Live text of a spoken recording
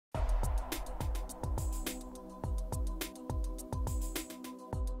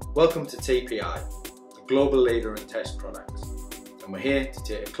Welcome to TPI, the global leader in test products, and we're here to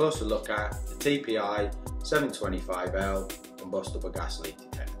take a closer look at the TPI 725L combustible gas leak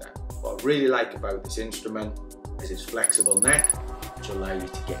detector. What I really like about this instrument is its flexible neck, which will allow you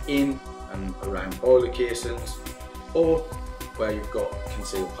to get in and around boiler casings or where you've got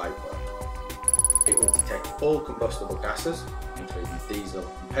concealed pipework. It will detect all combustible gases, including diesel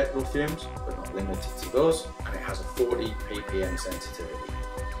and petrol fumes, but not limited to those, and it has a 40 ppm sensitivity.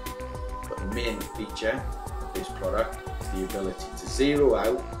 But the main feature of this product is the ability to zero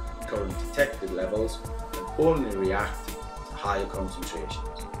out current detected levels and only react to higher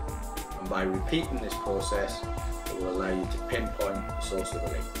concentrations. And by repeating this process, it will allow you to pinpoint the source of the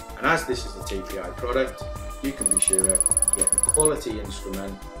leak. And as this is a TPI product, you can be sure you get a quality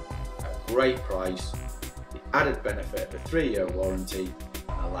instrument at a great price, the added benefit of a 3-year warranty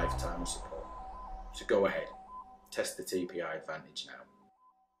and a lifetime support. So go ahead, test the TPI Advantage now.